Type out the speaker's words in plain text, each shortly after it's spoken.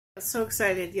So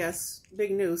excited. Yes,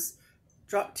 big news.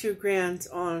 Dropped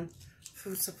 $2,000 on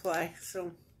food supply.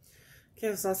 So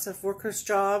gives lots of workers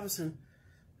jobs and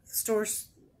stores,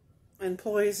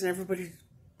 employees, and everybody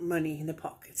money in the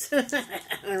pockets.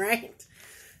 All right.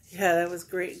 Yeah, that was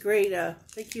great. Great.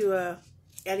 Thank you,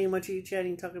 Annie Munching and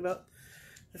Chatting, talking about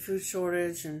the food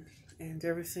shortage and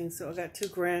everything. So I got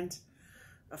 $2,000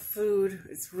 of food.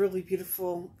 It's really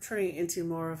beautiful. I'm turning it into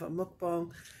more of a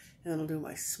mukbang, and I'll do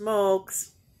my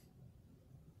smokes.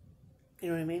 You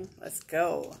know what I mean? Let's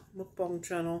go. Mukbang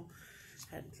channel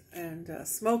and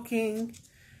smoking,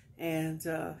 and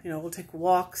you know, we'll take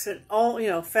walks and all, you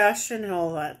know, fashion and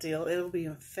all that deal. It'll be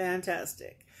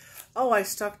fantastic. Oh, I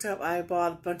stocked up. I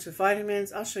bought a bunch of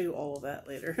vitamins. I'll show you all of that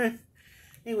later.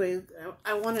 Anyway,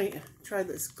 I want to try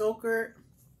this go-gurt.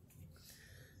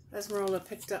 Esmeralda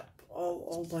picked up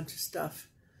all bunch of stuff.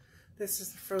 This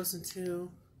is the Frozen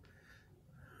 2.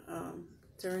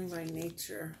 During my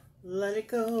nature. Let it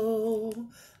go.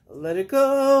 Let it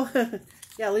go.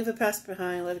 Yeah, leave the past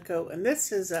behind. Let it go. And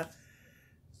this is a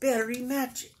berry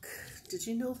magic. Did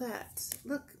you know that?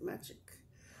 Look, magic.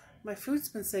 My food's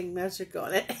been saying magic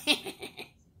on it.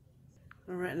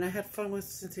 Alright, and I had fun with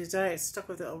Cynthia's diet. Stuck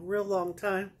with it a real long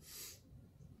time.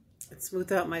 It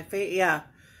smoothed out my face. Yeah.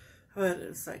 But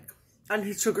it's like, I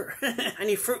need sugar. I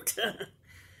need fruit.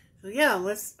 So yeah,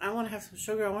 I want to have some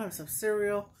sugar. I want to have some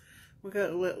cereal. We're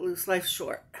going to let loose. Life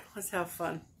short. Let's have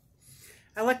fun.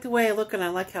 I like the way I look and I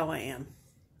like how I am.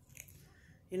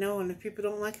 You know, and if people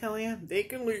don't like how I am, they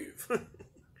can leave.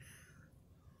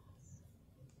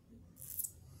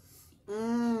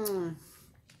 We're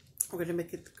going to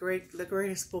make it the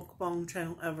greatest mukbang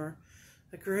channel ever.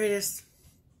 The greatest,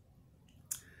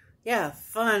 yeah,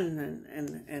 fun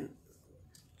and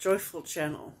joyful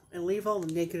channel. And leave all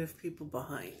the negative people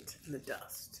behind in the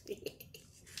dust.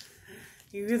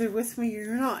 You're either with me or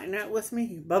you're not. You're not with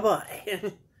me,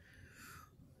 bye-bye.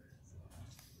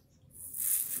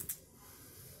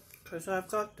 Because I've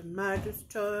got the Midas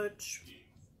touch.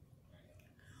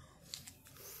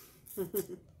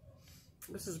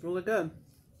 This is really good.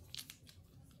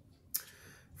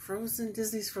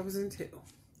 Disney's Frozen 2.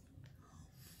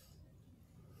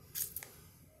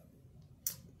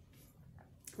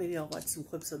 Maybe I'll watch some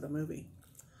clips of the movie.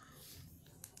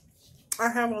 I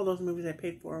have all those movies. I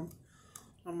paid for them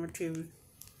on my TV.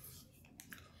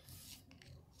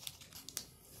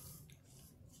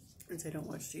 Since I don't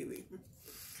watch TV.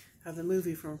 I have the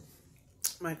movie from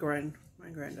my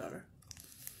granddaughter.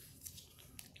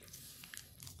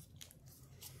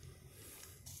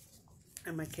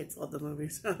 And my kids love the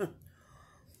movies.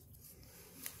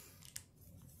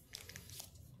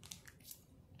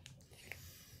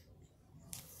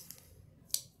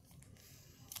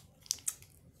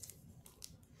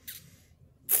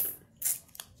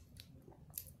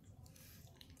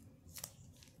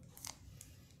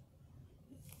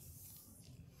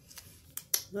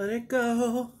 Let it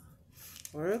go.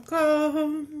 Let it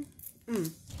go.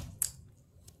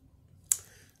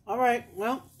 All right.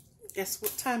 Well, guess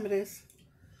what time it is?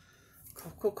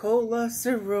 Coca-Cola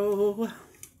Zero. I'm going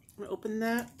to open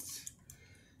that.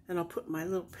 And I'll put my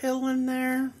little pill in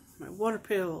there. My water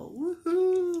pill.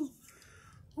 Woohoo.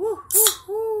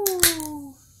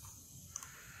 Woohoo.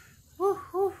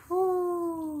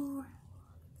 Woohoo.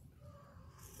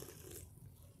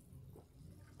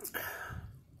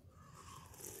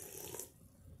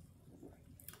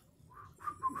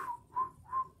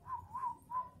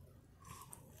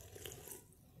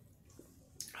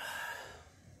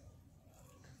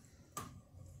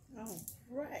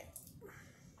 Right.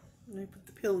 Let me put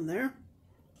the pill in there.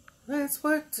 Let's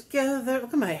work together.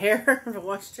 Look at my hair. I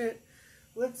washed it.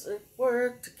 Let's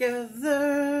work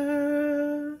together.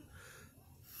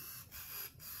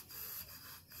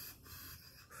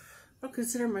 I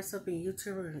consider myself a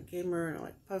YouTuber and a gamer and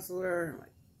like puzzler and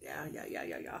like yeah.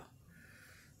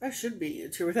 I should be a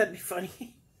YouTuber. That'd be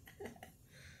funny.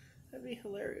 That'd be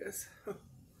hilarious.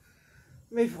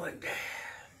 Maybe one day.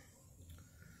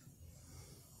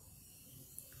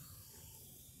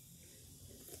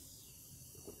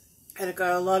 And I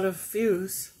got a lot of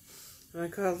views. And I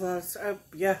got a lot of, a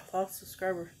lot of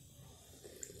subscribers.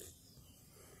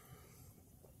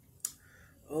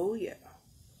 Oh yeah.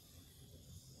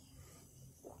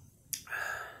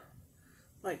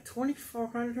 Like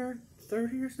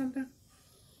 2,430 or something.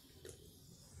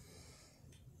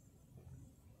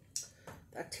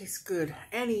 That tastes good.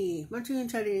 Annie Munching and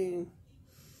Chatting.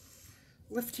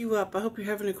 Lift you up. I hope you're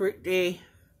having a great day.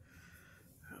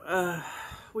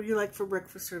 What do you like for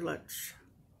breakfast or lunch?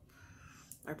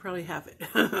 I probably have it.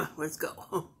 Let's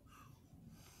go.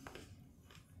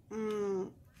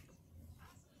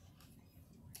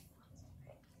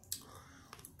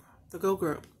 The Go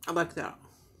Grape. I like that.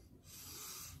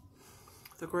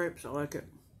 The grapes, I like it.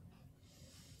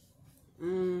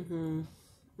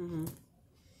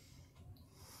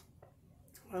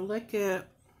 I like it.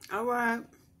 Alright.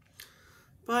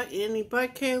 Bye, Annie. Bye,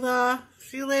 Kayla.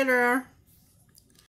 See you later.